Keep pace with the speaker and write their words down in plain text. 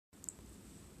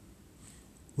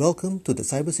Welcome to the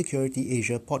Cybersecurity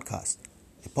Asia podcast,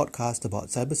 a podcast about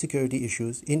cybersecurity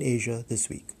issues in Asia this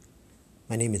week.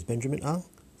 My name is Benjamin Ang,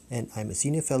 and I'm a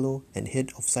Senior Fellow and Head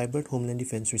of Cyber and Homeland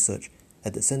Defense Research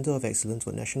at the Centre of Excellence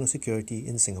for National Security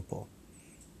in Singapore.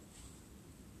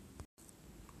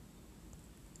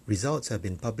 Results have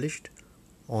been published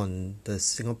on the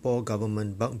Singapore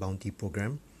Government Bug Bounty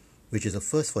Program, which is a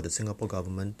first for the Singapore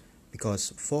government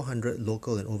because 400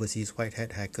 local and overseas white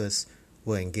hat hackers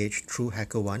were engaged through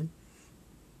HackerOne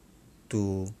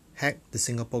to hack the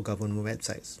Singapore government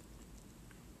websites.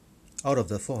 Out of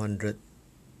the 400,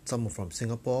 some were from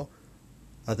Singapore,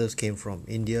 others came from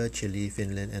India, Chile,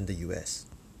 Finland, and the US.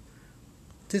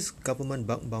 This government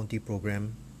bug bounty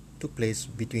program took place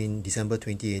between December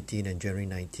 2018 and January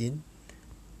 19,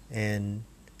 and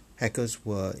hackers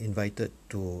were invited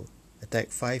to attack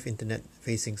 5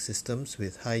 internet-facing systems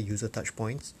with high user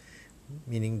touchpoints,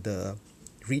 meaning the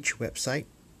Reach website,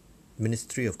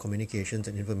 Ministry of Communications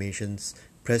and Information's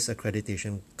Press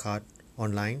Accreditation Card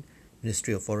Online,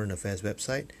 Ministry of Foreign Affairs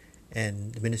website,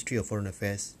 and the Ministry of Foreign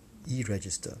Affairs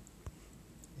e-register.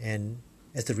 And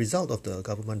as a result of the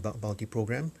government bug bounty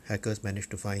program, hackers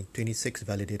managed to find 26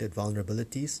 validated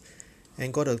vulnerabilities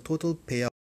and got a total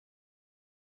payout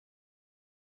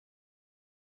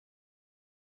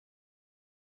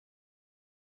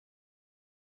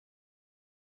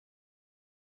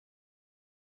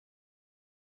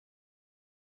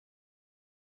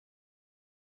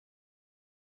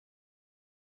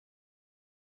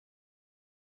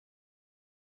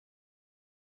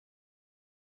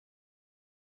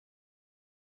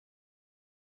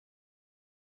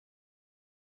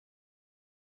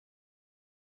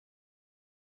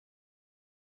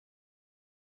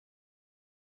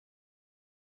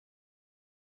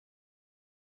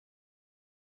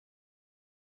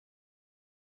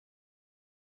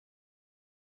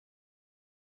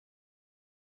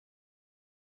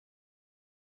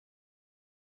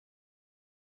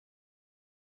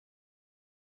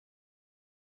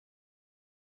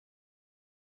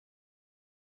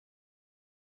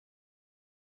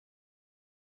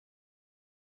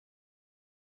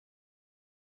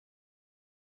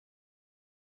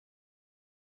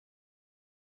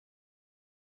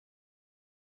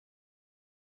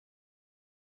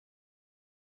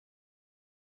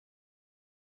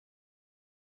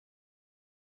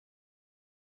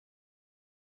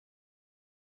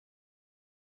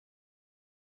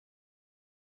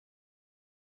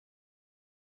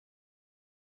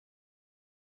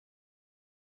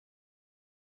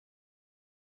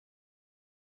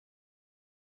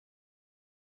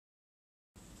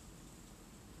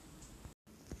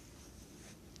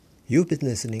You've been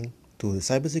listening to the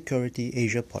Cybersecurity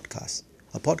Asia podcast,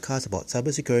 a podcast about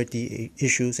cybersecurity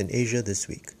issues in Asia this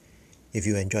week. If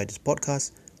you enjoyed this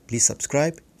podcast, please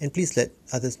subscribe and please let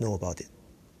others know about it.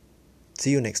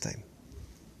 See you next time.